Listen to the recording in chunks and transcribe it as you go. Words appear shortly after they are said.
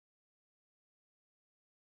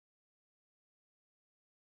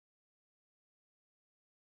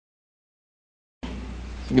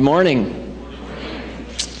Good morning.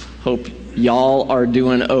 Hope y'all are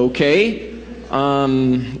doing okay.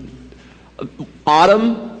 Autumn,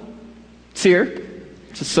 it's here,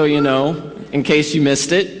 just so you know, in case you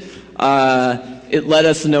missed it. It let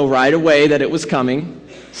us know right away that it was coming.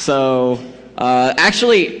 So,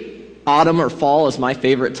 actually, autumn or fall is my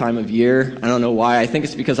favorite time of year. I don't know why. I think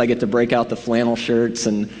it's because I get to break out the flannel shirts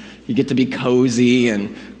and you get to be cozy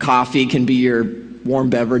and coffee can be your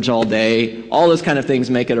warm beverage all day. All those kind of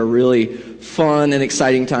things make it a really fun and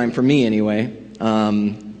exciting time for me anyway.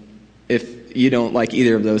 If you don't like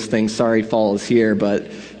either of those things, sorry, fall is here, but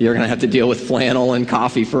you're going to have to deal with flannel and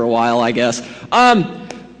coffee for a while, I guess.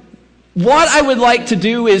 What I would like to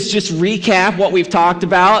do is just recap what we've talked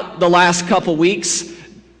about the last couple weeks.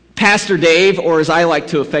 Pastor Dave, or as I like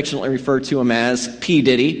to affectionately refer to him as, P.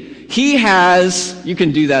 Diddy, you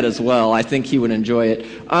can do that as well. I think he would enjoy it.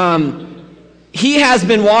 He has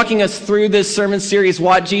been walking us through this sermon series,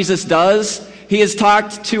 What Jesus Does. He has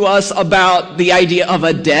talked to us about the idea of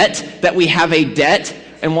a debt, that we have a debt,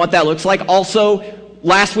 and what that looks like. Also,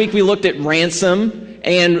 last week we looked at ransom,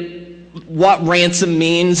 and what ransom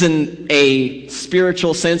means in a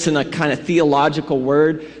spiritual sense, in a kind of theological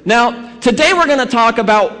word. Now, today we're going to talk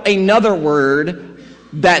about another word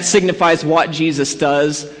that signifies what Jesus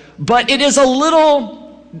does, but it is a little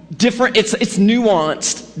different. It's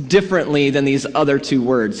nuanced differently than these other two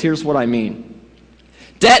words. Here's what I mean.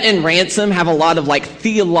 Debt and ransom have a lot of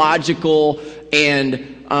theological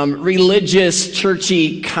and religious,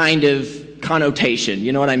 churchy kind of connotation.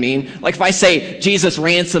 You know what I mean? Like if I say Jesus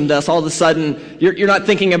ransomed us, all of a sudden you're not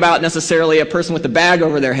thinking about necessarily a person with a bag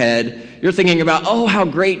over their head. You're thinking about, oh,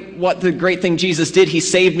 what the great thing Jesus did. He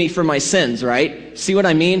saved me from my sins, right? See what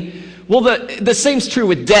I mean? Well, the same's true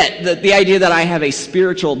with debt, the idea that I have a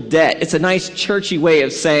spiritual debt. It's a nice churchy way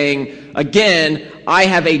of saying, again, I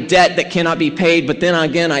have a debt that cannot be paid, but then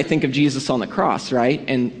again, I think of Jesus on the cross, right?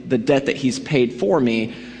 And the debt that he's paid for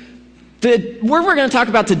me. The word we're going to talk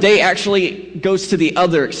about today actually goes to the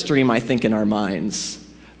other extreme, I think, in our minds.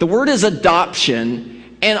 The word is adoption,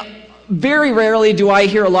 and very rarely do I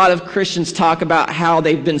hear a lot of Christians talk about how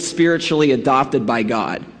they've been spiritually adopted by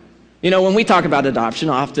God. You know, when we talk about adoption,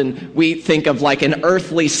 often we think of an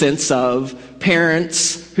earthly sense of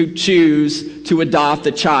parents who choose to adopt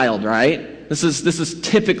a child, right? This is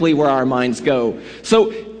typically where our minds go.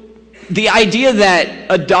 So the idea that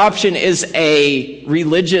adoption is a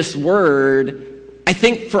religious word, I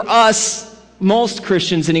think for us, most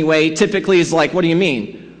Christians anyway, typically is what do you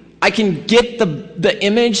mean? I can get the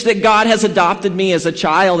image that God has adopted me as a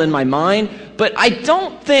child in my mind, but I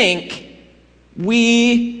don't think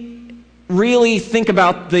we really think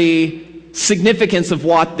about the significance of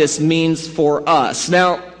what this means for us.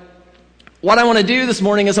 Now, what I want to do this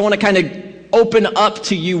morning is I want to kind of open up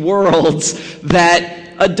to you worlds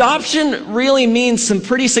that adoption really means some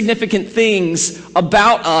pretty significant things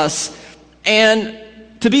about us. And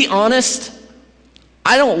to be honest,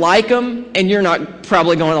 I don't like them, and you're not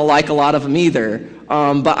probably going to like a lot of them either.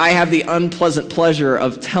 But I have the unpleasant pleasure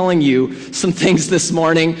of telling you some things this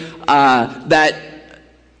morning that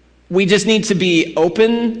we just need to be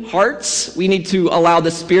open hearts. We need to allow the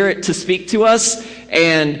Spirit to speak to us,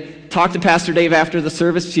 and talk to Pastor Dave after the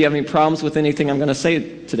service if you have any problems with anything I'm going to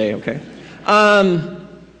say today, okay?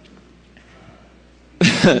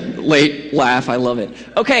 Late laugh, I love it.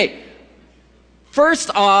 Okay, first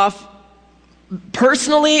off,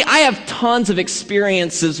 personally, I have tons of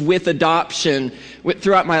experiences with adoption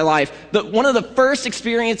throughout my life. One of the first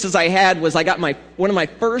experiences I had was I got one of my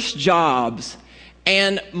first jobs,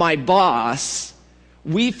 and my boss,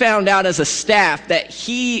 we found out as a staff that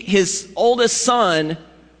his oldest son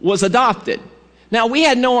was adopted. Now, we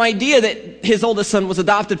had no idea that his oldest son was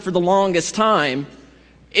adopted for the longest time.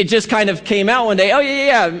 It just kind of came out one day, oh,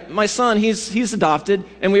 yeah, my son, he's adopted.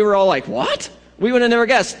 And we were all like, what? We would have never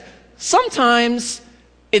guessed. Sometimes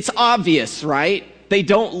it's obvious, right? They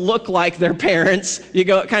don't look like their parents. You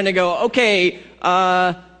go, okay,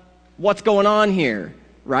 what's going on here?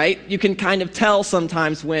 Right? You can kind of tell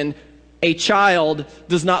sometimes when a child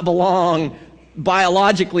does not belong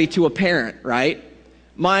biologically to a parent, right?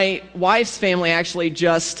 My wife's family actually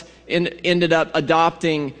just ended up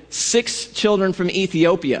adopting 6 children from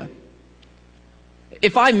Ethiopia.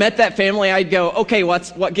 If I met that family, I'd go, okay,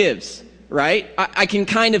 what gives, right? I can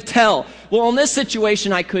kind of tell. Well, in this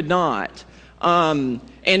situation, I could not. And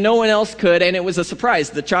no one else could, and it was a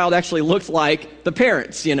surprise. The child actually looked like the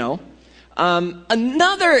parents, you know.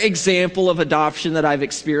 Another example of adoption that I've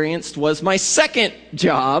experienced was my second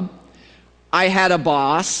job. I had a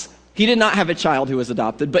boss. He did not have a child who was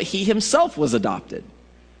adopted, but he himself was adopted.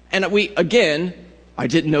 And we, again, I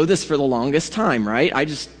didn't know this for the longest time, right?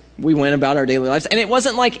 We went about our daily lives. And it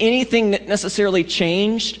wasn't like anything that necessarily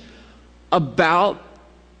changed about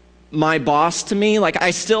my boss to me. Like,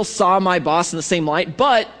 I still saw my boss in the same light,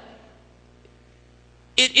 but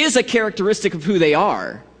it is a characteristic of who they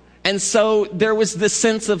are. And so there was this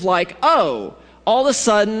sense of like, oh, all of a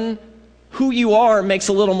sudden, who you are makes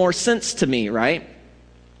a little more sense to me, right?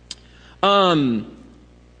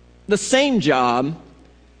 The same job,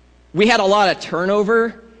 we had a lot of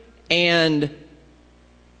turnover, and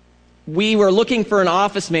we were looking for an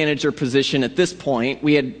office manager position at this point.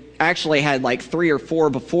 We had actually had like 3 or 4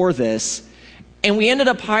 before this, and we ended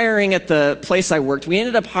up hiring at the place I worked, we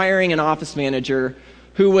ended up hiring an office manager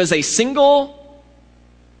who was a single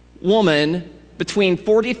woman between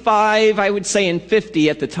 45, I would say, and 50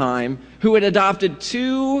 at the time, who had adopted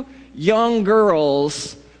 2 young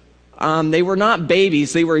girls. They were not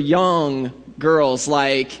babies, they were young girls,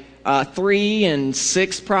 like 3 and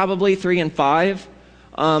 6 probably, 3 and 5,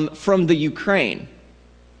 from the Ukraine.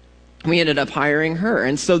 We ended up hiring her.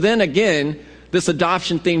 And so then again, this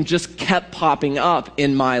adoption theme just kept popping up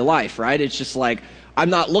in my life, right? It's just like, I'm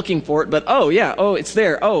not looking for it, but it's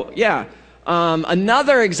there. Oh, yeah.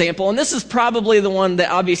 Another example, and this is probably the one that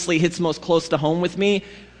obviously hits most close to home with me.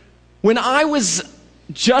 When I was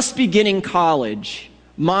just beginning college,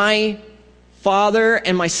 my father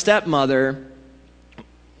and my stepmother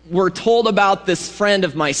were told about this friend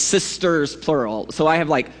of my sister's, plural. So I have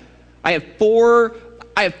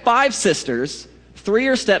 5 sisters. 3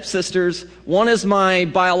 are stepsisters. 1 is my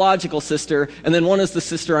biological sister, and then 1 is the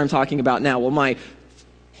sister I'm talking about now. Well, my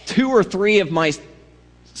 2 or 3 of my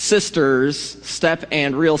sisters, step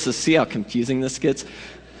and real, so see how confusing this gets?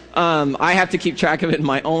 I have to keep track of it in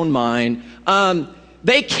my own mind.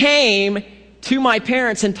 They came to my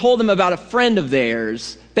parents and told them about a friend of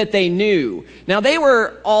theirs that they knew. Now, they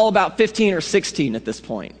were all about 15 or 16 at this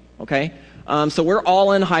point, okay? So we're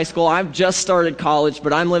all in high school. I've just started college,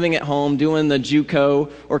 but I'm living at home doing the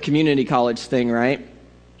JUCO or community college thing, right?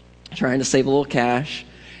 Trying to save a little cash.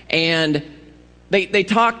 And they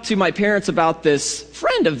talked to my parents about this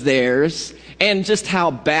friend of theirs and just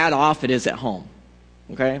how bad off it is at home,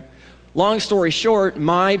 okay? Long story short,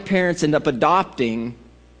 my parents end up adopting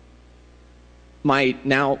my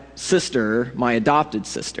now sister, my adopted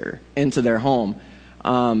sister, into their home.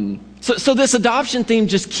 So this adoption theme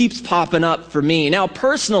just keeps popping up for me. Now,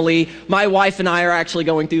 personally, my wife and I are actually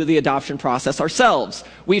going through the adoption process ourselves.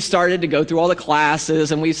 We've started to go through all the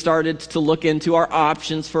classes, and we've started to look into our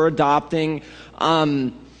options for adopting.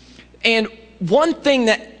 And one thing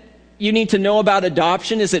that you need to know about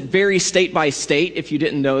adoption is it varies state by state. If you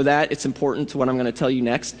didn't know that, it's important to what I'm going to tell you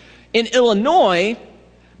next. In Illinois,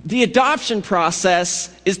 the adoption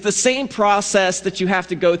process is the same process that you have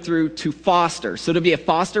to go through to foster. So to be a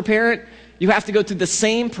foster parent, you have to go through the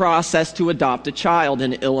same process to adopt a child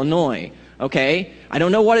in Illinois, okay? I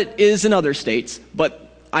don't know what it is in other states,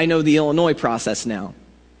 but I know the Illinois process now.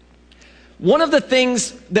 One of the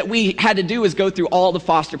things that we had to do is go through all the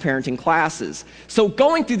foster parenting classes. So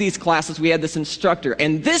going through these classes, we had this instructor,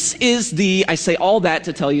 and this is I say all that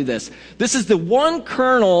to tell you this. This is the one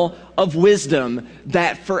kernel of wisdom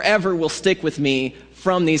that forever will stick with me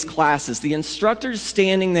from these classes. The instructor's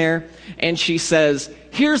standing there, and she says,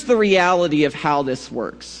 here's the reality of how this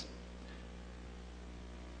works.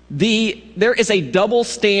 There is a double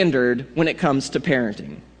standard when it comes to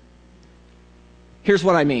parenting. Here's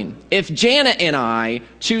what I mean. If Janet and I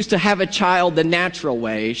choose to have a child the natural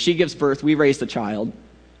way, she gives birth, we raise the child,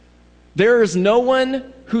 there is no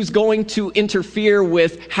one who's going to interfere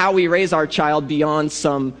with how we raise our child beyond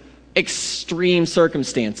some extreme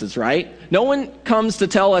circumstances, right? No one comes to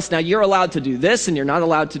tell us, now you're allowed to do this and you're not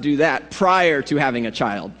allowed to do that prior to having a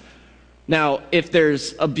child. Now, if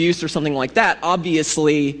there's abuse or something like that,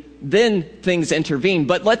 obviously, then things intervene.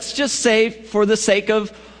 But let's just say, for the sake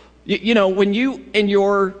of, when you and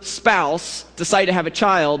your spouse decide to have a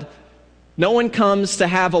child, no one comes to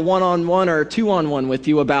have a one-on-one or a two-on-one with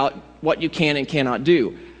you about what you can and cannot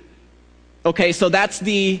do. Okay, so that's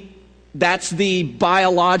the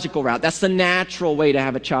biological route. That's the natural way to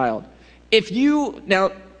have a child. If you,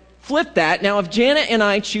 now flip that, now if Janet and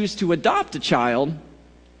I choose to adopt a child,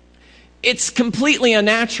 it's completely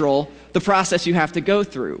unnatural, the process you have to go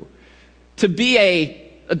through. To be a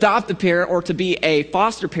adoptive parent or to be a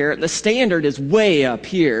foster parent, the standard is way up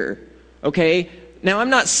here, okay? Now, I'm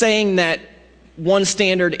not saying that one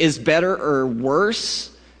standard is better or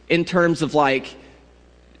worse in terms of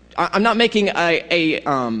I'm not making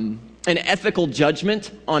an ethical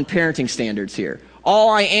judgment on parenting standards here. All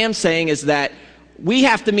I am saying is that we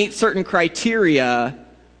have to meet certain criteria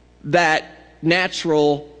that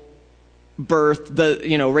natural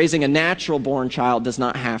raising a natural born child does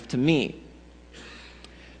not have to meet.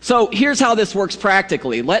 So here's how this works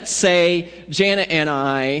practically. Let's say Janet and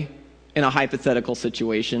I, in a hypothetical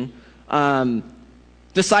situation,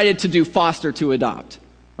 decided to do foster to adopt.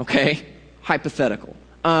 Okay? Hypothetical.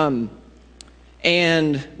 And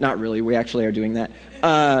not really, we actually are doing that.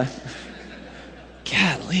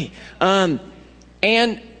 Golly.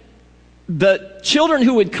 And the children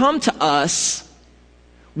who would come to us,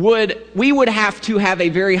 we would have to have a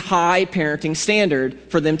very high parenting standard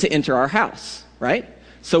for them to enter our house, right?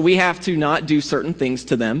 So we have to not do certain things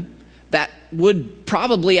to them that would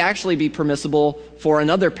probably actually be permissible for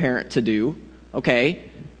another parent to do, okay?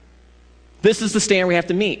 This is the standard we have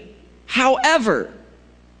to meet. However,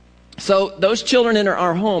 so those children enter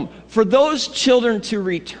our home. For those children to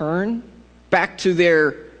return back to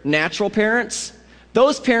their natural parents,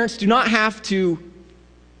 those parents do not have to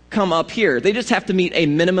come up here. They just have to meet a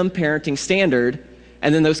minimum parenting standard,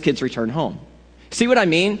 and then those kids return home. See what I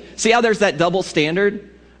mean? See how there's that double standard?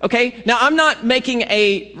 Okay? Now, I'm not making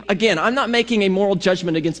a moral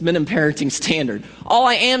judgment against minimum parenting standard. All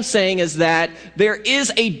I am saying is that there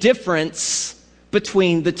is a difference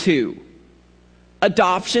between the two.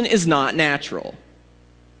 Adoption is not natural.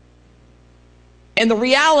 And the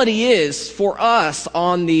reality is, for us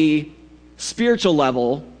on the spiritual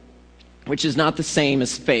level, which is not the same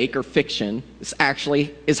as fake or fiction, this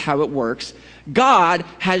actually is how it works, God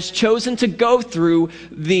has chosen to go through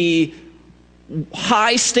the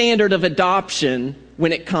high standard of adoption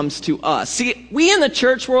when it comes to us. See, we in the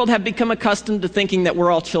church world have become accustomed to thinking that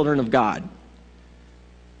we're all children of God.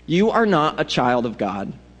 You are not a child of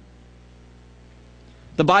God.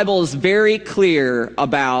 The Bible is very clear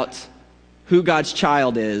about who God's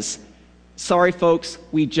child is. Sorry, folks,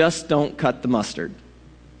 we just don't cut the mustard.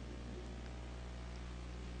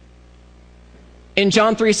 In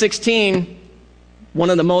John 3:16, one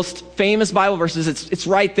of the most famous Bible verses, it's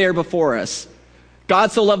right there before us.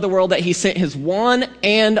 God so loved the world that he sent his one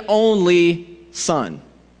and only Son.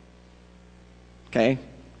 Okay?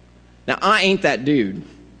 Now, I ain't that dude.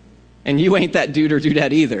 And you ain't that dude or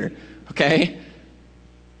dudette either. Okay?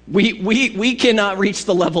 We cannot reach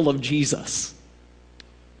the level of Jesus.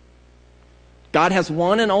 God has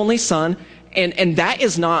one and only Son, and that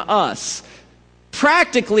is not us.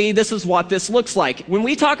 Practically, this is what this looks like. When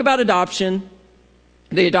we talk about adoption,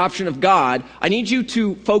 the adoption of God, I need you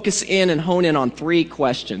to focus in and hone in on 3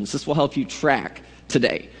 questions. This will help you track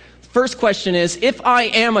today. First question is, if I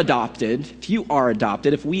am adopted, if you are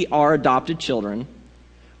adopted, if we are adopted children,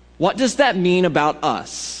 what does that mean about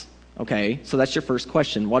us? Okay, so that's your first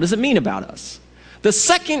question. What does it mean about us? The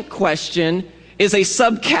second question is a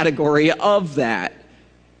subcategory of that.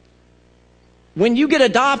 When you get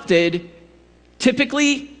adopted,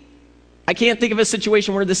 typically, I can't think of a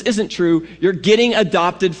situation where this isn't true. You're getting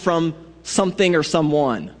adopted from something or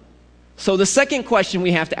someone. So the second question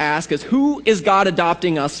we have to ask is, who is God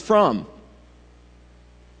adopting us from?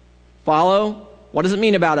 Follow? What does it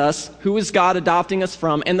mean about us? Who is God adopting us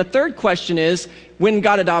from? And the third question is, when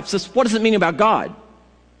God adopts us, what does it mean about God?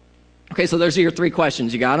 Okay, so those are your 3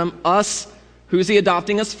 questions. You got them? Us, who's he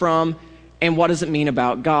adopting us from, and what does it mean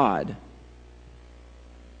about God?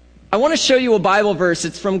 I want to show you a Bible verse.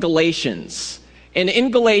 It's from Galatians. And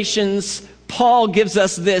in Galatians, Paul gives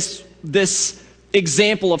us this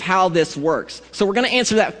example of how this works. So we're going to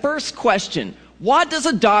answer that first question. What does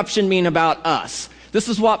adoption mean about us? This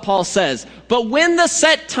is what Paul says. But when the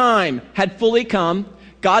set time had fully come,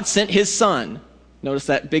 God sent his Son. Notice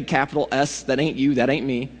that big capital S. That ain't you, that ain't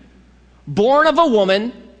me. Born of a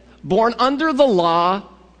woman, born under the law,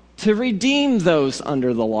 to redeem those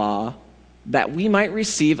under the law, that we might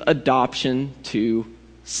receive adoption to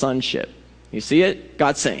sonship. You see it?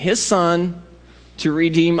 God sent his Son to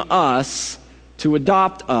redeem us, to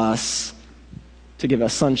adopt us, to give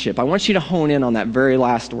us sonship. I want you to hone in on that very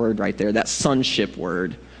last word right there, that sonship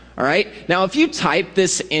word. All right? Now, if you type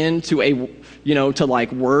this into to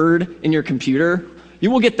like Word in your computer,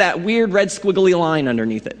 you will get that weird red squiggly line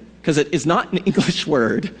underneath it, because it is not an English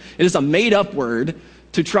word. It is a made-up word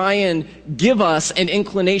to try and give us an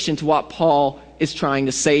inclination to what Paul is trying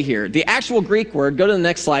to say here. The actual Greek word, go to the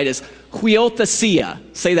next slide, is huiothesia.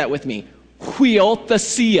 Say that with me.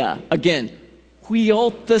 Huiothesia. Again,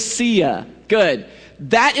 huiothesia. Good.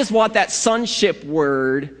 That is what that sonship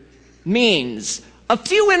word means. A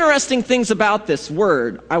few interesting things about this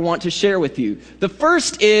word I want to share with you. The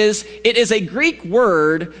first is, it is a Greek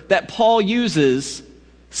word that Paul uses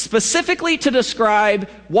specifically to describe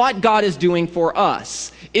what God is doing for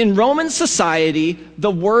us. In Roman society,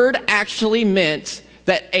 the word actually meant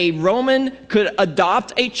that a Roman could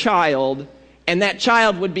adopt a child and that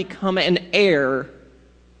child would become an heir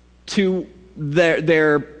to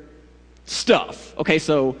their stuff. Okay,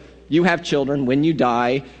 so you have children. When you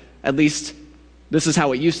die, at least this is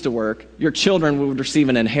how it used to work. Your children would receive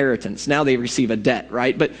an inheritance. Now they receive a debt,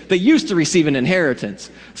 right? But they used to receive an inheritance.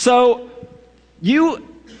 So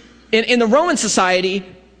in the Roman society,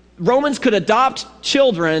 Romans could adopt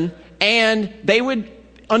children, and they would,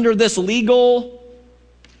 under this legal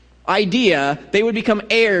idea, they would become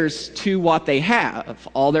heirs to what they have,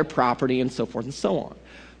 all their property and so forth and so on.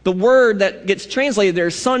 The word that gets translated there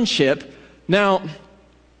is sonship. Now,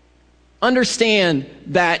 understand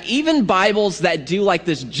that even Bibles that do like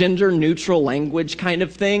this gender-neutral language kind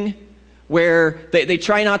of thing, where they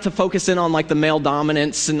try not to focus in on like the male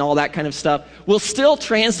dominance and all that kind of stuff, will still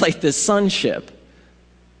translate this sonship.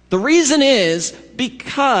 The reason is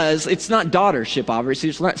because it's not daughtership, obviously.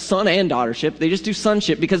 It's not son and daughtership. They just do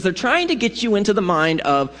sonship because they're trying to get you into the mind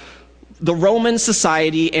of the Roman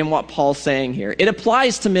society and what Paul's saying here. It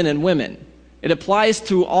applies to men and women. It applies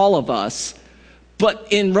to all of us. But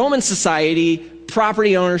in Roman society,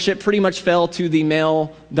 property ownership pretty much fell to the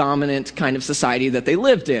male-dominant kind of society that they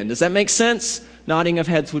lived in. Does that make sense? Nodding of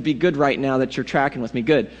heads would be good right now that you're tracking with me.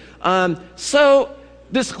 Good. So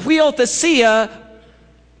this huiothesia,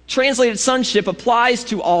 translated sonship, applies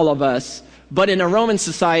to all of us. But in a Roman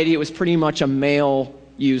society, it was pretty much a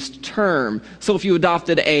male-used term. So if you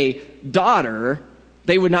adopted a daughter,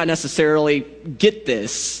 they would not necessarily get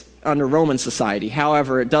this under Roman society.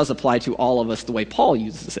 However, it does apply to all of us the way Paul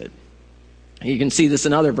uses it. You can see this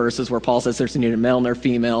in other verses where Paul says there's neither male nor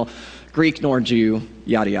female, Greek nor Jew,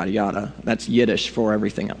 yada, yada, yada. That's Yiddish for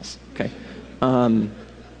everything else. Okay.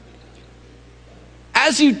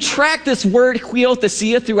 As you track this word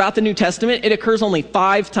huiothesia throughout the New Testament, it occurs only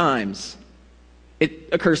 5 times. It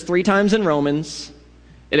occurs 3 times in Romans.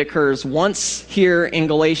 It occurs once here in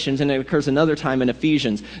Galatians, and it occurs another time in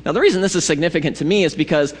Ephesians. Now, the reason this is significant to me is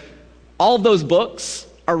because all of those books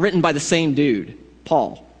are written by the same dude,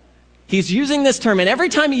 Paul. He's using this term, and every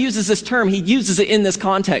time he uses this term, he uses it in this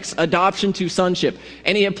context, adoption to sonship,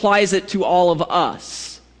 and he applies it to all of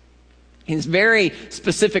us. He's very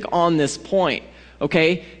specific on this point,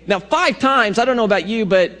 okay? Now, 5 times, I don't know about you,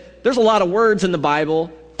 but there's a lot of words in the Bible.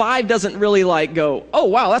 5 doesn't really like go, oh,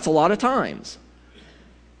 wow, that's a lot of times.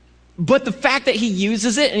 But the fact that he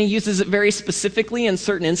uses it, and he uses it very specifically in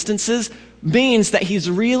certain instances, means that he's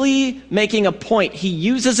really making a point. He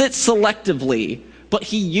uses it selectively, but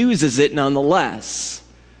he uses it nonetheless.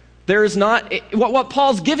 There is not, what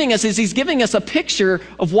Paul's giving us is he's giving us a picture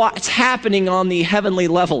of what's happening on the heavenly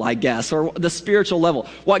level, I guess, or the spiritual level.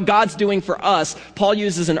 What God's doing for us. Paul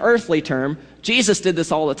uses an earthly term. Jesus did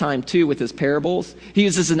this all the time too with his parables. He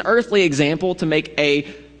uses an earthly example to make a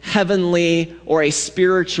heavenly or a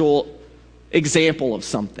spiritual example of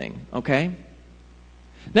something, okay?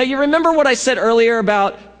 Now, you remember what I said earlier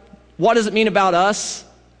about what does it mean about us?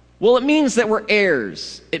 Well, it means that we're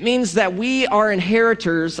heirs. It means that we are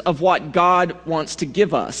inheritors of what God wants to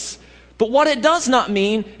give us. But what it does not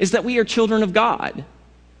mean is that we are children of God.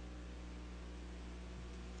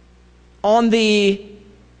 Let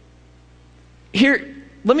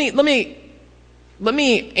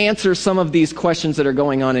me answer some of these questions that are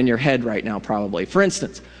going on in your head right now, probably. For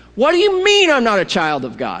instance, what do you mean I'm not a child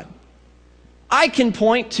of God? I can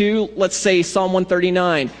point to, let's say, Psalm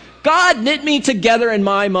 139. God knit me together in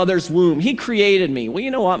my mother's womb. He created me. Well,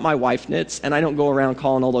 you know what? My wife knits, and I don't go around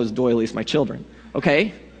calling all those doilies my children.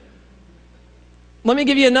 Okay? Let me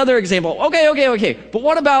give you another example. Okay. But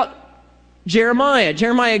what about Jeremiah?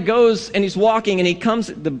 Jeremiah goes, and he's walking, and he comes,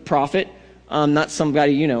 the prophet, not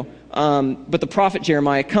somebody you know, but the prophet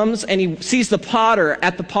Jeremiah comes and he sees the potter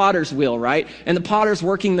at the potter's wheel, right? And the potter's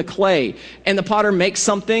working the clay. And the potter makes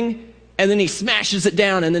something, and then he smashes it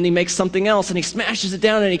down, and then he makes something else, and he smashes it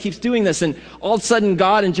down, and he keeps doing this. And all of a sudden,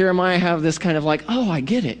 God and Jeremiah have this kind of like, oh, I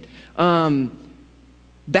get it.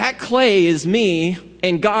 That clay is me,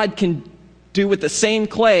 and God can do with the same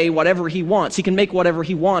clay whatever he wants. He can make whatever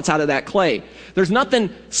he wants out of that clay. There's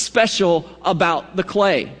nothing special about the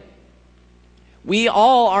clay. We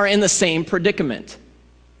all are in the same predicament.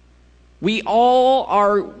 We all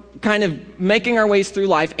are kind of making our ways through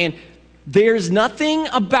life, and there's nothing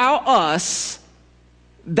about us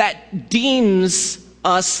that deems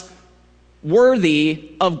us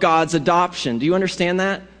worthy of God's adoption. Do you understand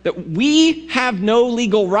that? That we have no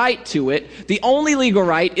legal right to it. The only legal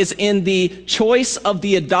right is in the choice of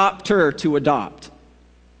the adopter to adopt.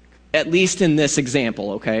 At least in this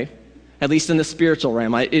example, okay? At least in the spiritual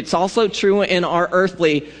realm. It's also true in our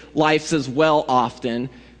earthly lives as well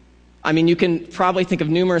often. I mean, you can probably think of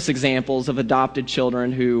numerous examples of adopted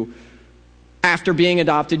children who after being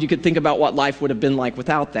adopted, you could think about what life would have been like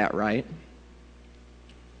without that, right?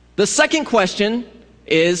 The second question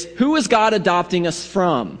is, who is God adopting us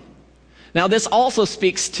from? Now, this also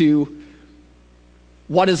speaks to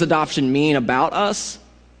what does adoption mean about us?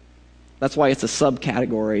 That's why it's a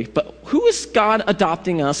subcategory. But who is God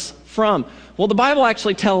adopting us from? Well, the Bible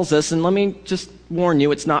actually tells us, and let me just warn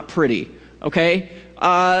you, it's not pretty, okay?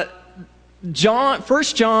 1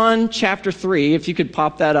 John chapter 3, if you could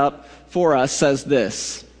pop that up for us, says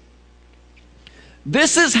this.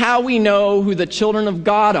 This is how we know who the children of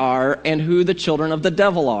God are and who the children of the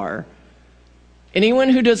devil are. Anyone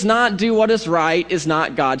who does not do what is right is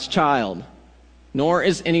not God's child, nor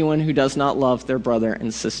is anyone who does not love their brother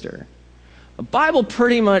and sister. The Bible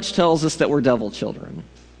pretty much tells us that we're devil children.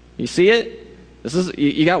 You see it?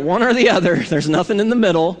 You got one or the other. There's nothing in the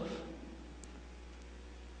middle.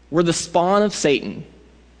 We're the spawn of Satan.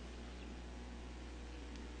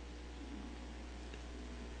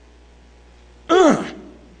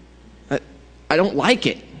 I don't like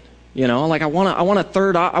it. Like I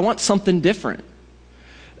want something different.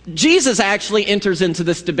 Jesus actually enters into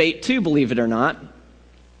this debate too, believe it or not.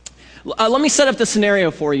 Let me set up the scenario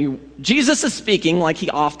for you. Jesus is speaking like he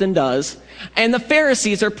often does, and the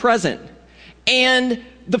Pharisees are present. And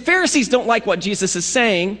the Pharisees don't like what Jesus is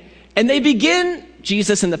saying, and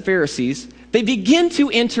Jesus and the Pharisees, they begin to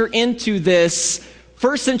enter into this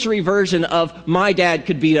first century version of my dad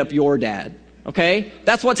could beat up your dad. Okay?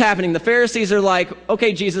 That's what's happening. The Pharisees are like,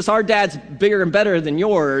 okay, Jesus, our dad's bigger and better than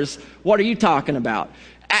yours. What are you talking about?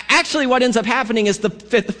 Actually, what ends up happening is the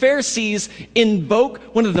Pharisees invoke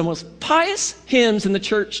one of the most pious hymns in the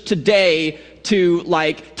church today to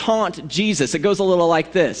taunt Jesus. It goes a little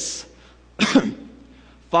like this.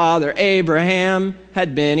 Father Abraham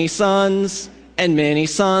had many sons, and many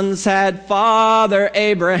sons had Father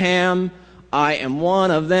Abraham. I am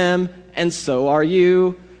one of them, and so are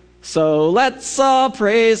you. So let's all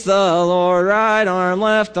praise the Lord. Right arm,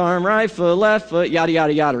 left arm, right foot, left foot, yada,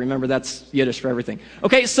 yada, yada. Remember, that's Yiddish for everything.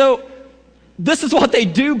 Okay, so this is what they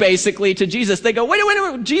do basically to Jesus. They go, wait,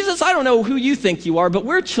 Jesus, I don't know who you think you are, but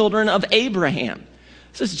we're children of Abraham.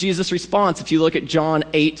 This is Jesus' response if you look at John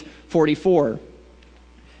 8:44.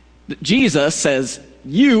 Jesus says,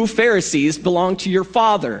 you Pharisees belong to your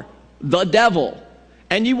father, the devil,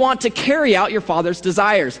 and you want to carry out your father's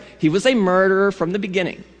desires. He was a murderer from the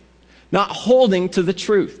beginning, not holding to the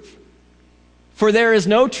truth. For there is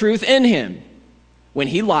no truth in him. When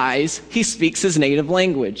he lies, he speaks his native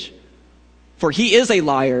language. For he is a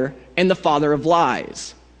liar and the father of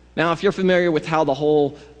lies. Now, if you're familiar with how the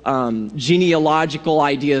whole genealogical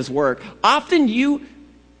ideas work, often you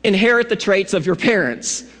inherit the traits of your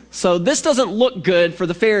parents. So this doesn't look good for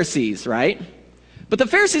the Pharisees, right? But the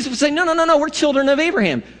Pharisees would say, no, we're children of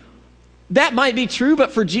Abraham. That might be true,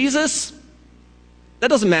 but for Jesus, that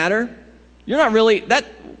doesn't matter. You're not really,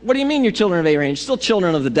 what do you mean you're children of Abraham? You're still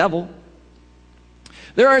children of the devil.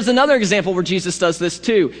 There is another example where Jesus does this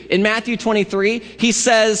too. In Matthew 23, he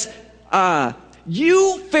says,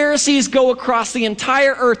 you Pharisees go across the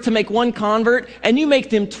entire earth to make one convert, and you make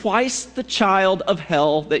them twice the child of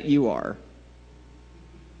hell that you are.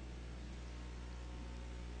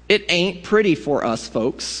 It ain't pretty for us,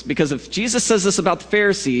 folks, because if Jesus says this about the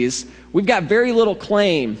Pharisees, we've got very little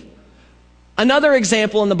claim. Another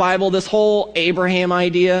example in the Bible, this whole Abraham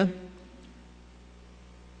idea.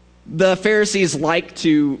 The Pharisees like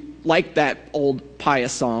that old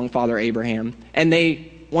pious song, Father Abraham, and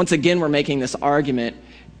they, once again, were making this argument.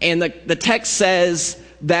 And the text says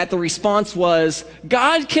that the response was,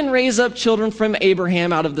 God can raise up children from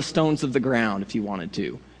Abraham out of the stones of the ground if you wanted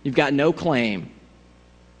to. You've got no claim.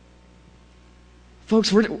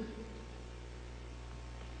 Folks, we're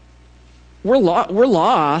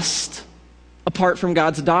lost apart from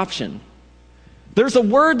God's adoption. There's a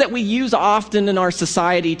word that we use often in our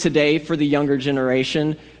society today for the younger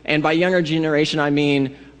generation, and by younger generation I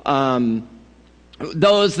mean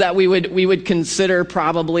those that we would consider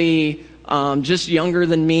probably just younger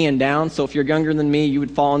than me and down. So if you're younger than me, you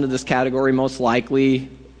would fall into this category most likely,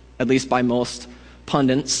 at least by most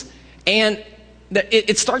pundits. And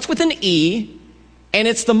it starts with an E. And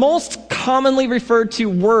it's the most commonly referred to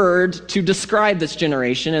word to describe this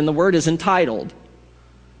generation, and the word is entitled.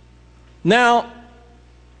 Now,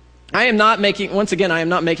 I am not making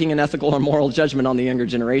an ethical or moral judgment on the younger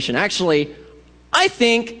generation. Actually, I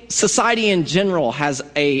think society in general has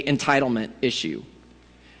an entitlement issue.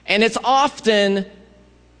 And it's often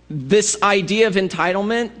this idea of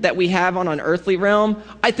entitlement that we have on an earthly realm,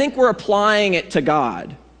 I think we're applying it to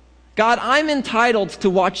God. God, I'm entitled to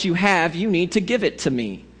what you have. You need to give it to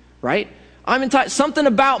me, right? I'm entitled. Something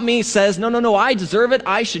about me says, no, I deserve it.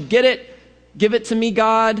 I should get it. Give it to me,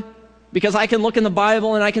 God, because I can look in the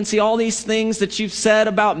Bible and I can see all these things that you've said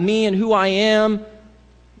about me and who I am.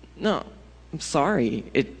 No, I'm sorry.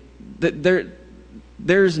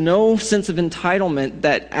 There's no sense of entitlement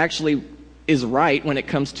that actually is right when it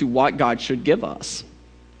comes to what God should give us.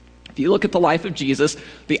 If you look at the life of Jesus,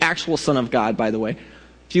 the actual Son of God, by the way,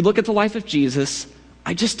 if you look at the life of Jesus,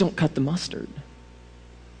 I just don't cut the mustard.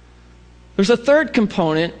 There's a third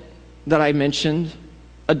component that I mentioned,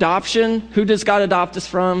 adoption. Who does God adopt us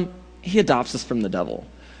from? He adopts us from the devil.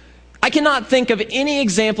 I cannot think of any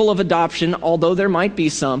example of adoption, although there might be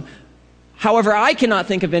some. However, I cannot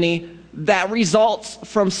think of any that results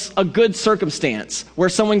from a good circumstance, where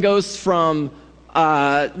someone goes from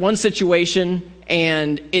one situation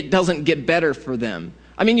and it doesn't get better for them.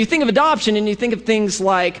 I mean, you think of adoption and you think of things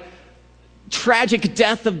like tragic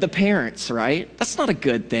death of the parents, right? That's not a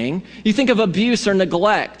good thing. You think of abuse or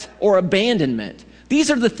neglect or abandonment.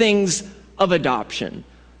 These are the things of adoption.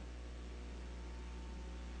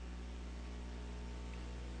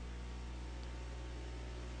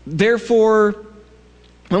 Therefore,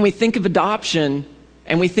 when we think of adoption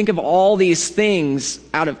and we think of all these things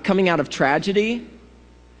coming out of tragedy,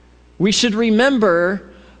 we should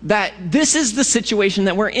remember that this is the situation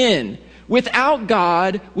that we're in. Without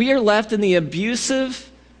God, we are left in the abusive,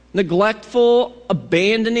 neglectful,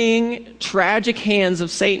 abandoning, tragic hands of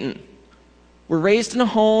Satan. We're raised in a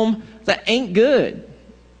home that ain't good,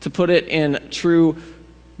 to put it in true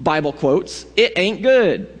Bible quotes. It ain't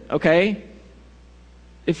good, okay?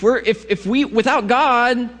 If we without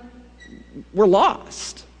God, we're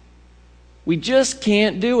lost. We just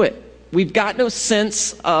can't do it. We've got no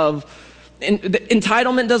sense of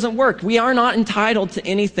entitlement. Doesn't work. We are not entitled to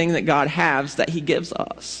anything that God has that he gives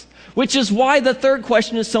us. Which is why the third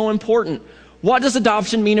question is so important. What does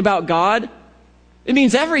adoption mean about God? It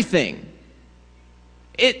means everything.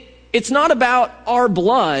 It's not about our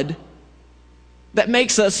blood that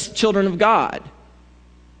makes us children of God.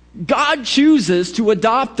 God chooses to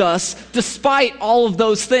adopt us despite all of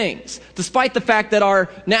those things, despite the fact that our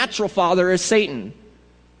natural father is Satan,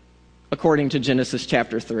 according to Genesis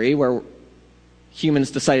chapter 3, where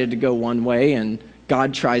humans decided to go one way and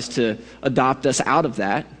God tries to adopt us out of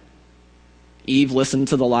that. Eve listened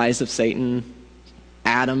to the lies of Satan.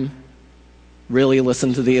 Adam really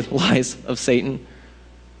listened to the lies of Satan.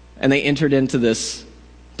 And they entered into this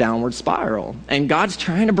downward spiral. And God's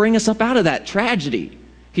trying to bring us up out of that tragedy.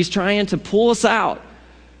 He's trying to pull us out.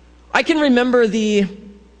 I can remember the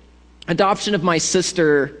adoption of my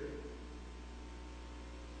sister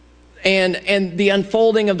and the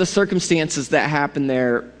unfolding of the circumstances that happened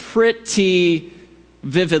there pretty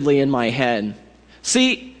vividly in my head.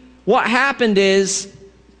 See, what happened is,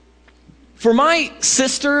 for my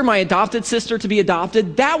sister, my adopted sister, to be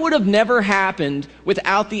adopted, that would have never happened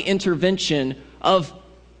without the intervention of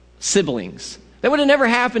siblings. That would have never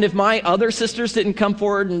happened if my other sisters didn't come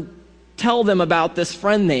forward and tell them about this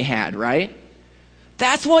friend they had, right?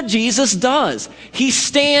 That's what Jesus does. He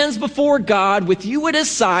stands before God with you at his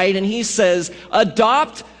side and he says,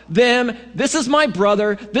 adopt them. This is my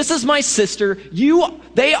brother. This is my sister.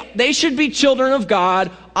 They should be children of God.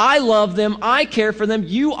 I love them. I care for them.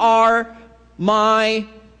 You are my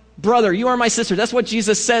brother. You are my sister. That's what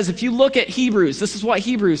Jesus says. If you look at Hebrews, this is what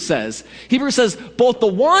Hebrews says. Hebrews says, both the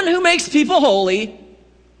one who makes people holy,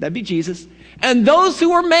 that'd be Jesus, and those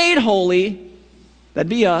who are made holy, that'd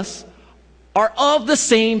be us, are of the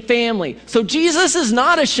same family. So Jesus is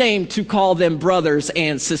not ashamed to call them brothers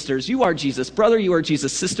and sisters. You are Jesus' brother. You are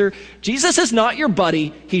Jesus' sister. Jesus is not your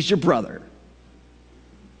buddy. He's your brother.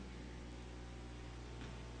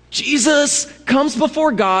 Jesus comes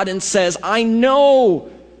before God and says, I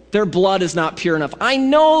know their blood is not pure enough. I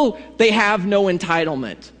know they have no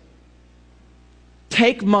entitlement.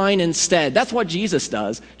 Take mine instead. That's what Jesus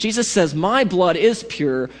does. Jesus says, my blood is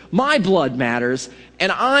pure, my blood matters,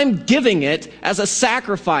 and I'm giving it as a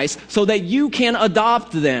sacrifice so that you can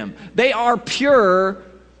adopt them. They are pure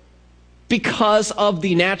because of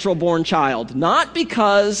the natural born child, not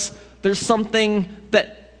because there's something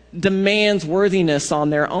that demands worthiness on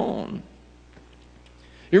their own.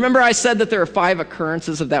 You remember I said that there are 5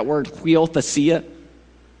 occurrences of that word, huiothesia?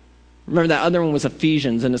 Remember that other one was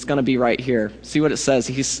Ephesians, and it's going to be right here. See what it says?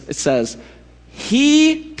 It says,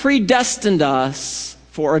 he predestined us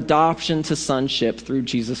for adoption to sonship through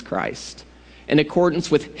Jesus Christ, in accordance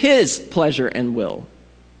with his pleasure and will.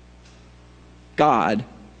 God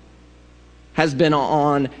has been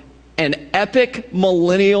on an epic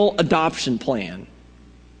millennial adoption plan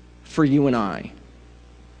for you and I.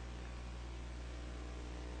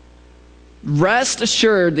 Rest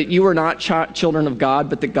assured that you are not children of God,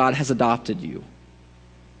 but that God has adopted you.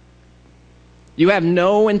 You have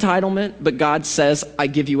no entitlement, but God says, I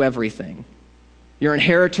give you everything. You're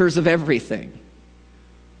inheritors of everything.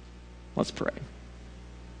 Let's pray.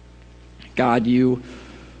 God, you're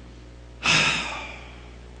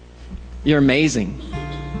amazing.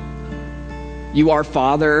 You are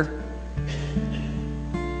Father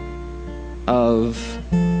of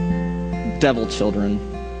devil children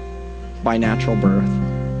by natural birth.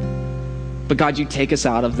 But God, you take us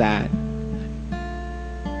out of that.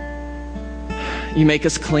 You make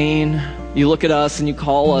us clean. You look at us and you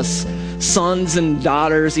call us sons and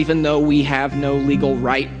daughters, even though we have no legal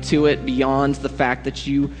right to it beyond the fact that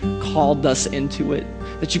you called us into it,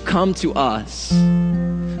 that you come to us,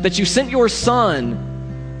 that you sent your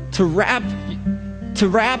Son to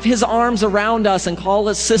wrap his arms around us and call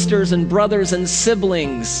us sisters and brothers and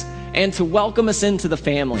siblings and to welcome us into the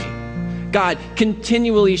family. God,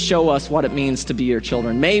 continually show us what it means to be your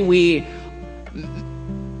children. May we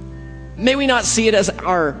not see it as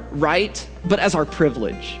our right, but as our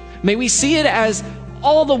privilege. May we see it as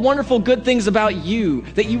all the wonderful good things about you,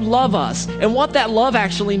 that you love us, and what that love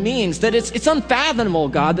actually means, that it's unfathomable,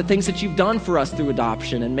 God, the things that you've done for us through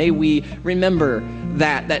adoption. And may we remember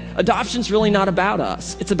that adoption's really not about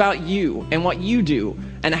us. It's about you and what you do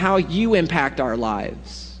and how you impact our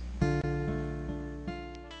lives.